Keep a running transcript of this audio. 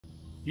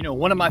You know,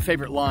 one of my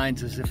favorite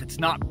lines is, if it's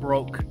not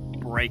broke,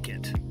 break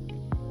it.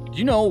 Do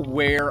you know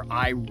where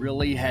I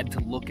really had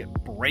to look at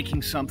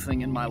breaking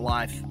something in my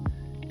life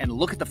and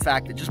look at the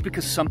fact that just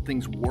because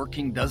something's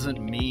working doesn't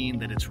mean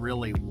that it's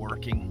really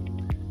working?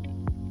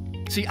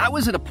 See, I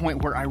was at a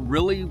point where I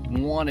really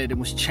wanted and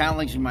was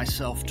challenging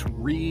myself to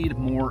read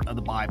more of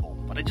the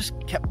Bible, but I just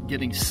kept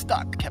getting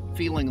stuck, kept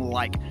feeling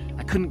like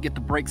I couldn't get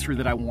the breakthrough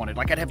that I wanted.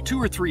 Like I'd have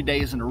 2 or 3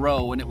 days in a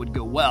row and it would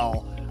go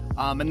well,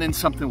 and then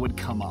something would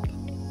come up.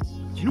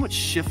 Do you know what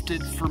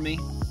shifted for me?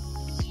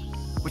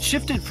 What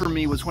shifted for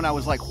me was when I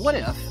was like, what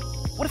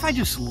if I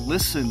just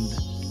listened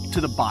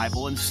to the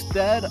Bible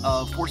instead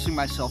of forcing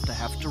myself to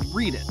have to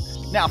read it?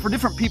 Now, for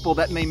different people,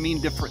 that may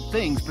mean different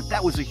things, but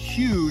that was a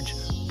huge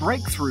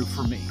breakthrough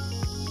for me.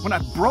 When I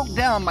broke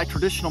down my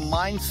traditional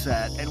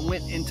mindset and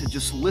went into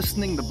just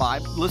listening to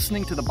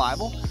the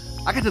Bible,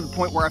 I got to the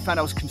point where I found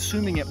I was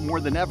consuming it more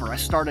than ever. I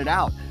started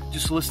out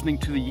just listening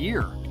to the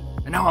year,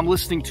 and now I'm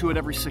listening to it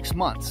every 6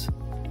 months.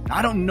 Now,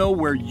 I don't know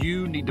where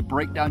you need to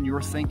break down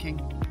your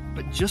thinking,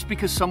 but just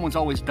because someone's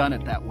always done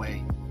it that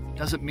way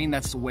doesn't mean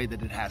that's the way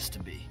that it has to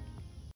be.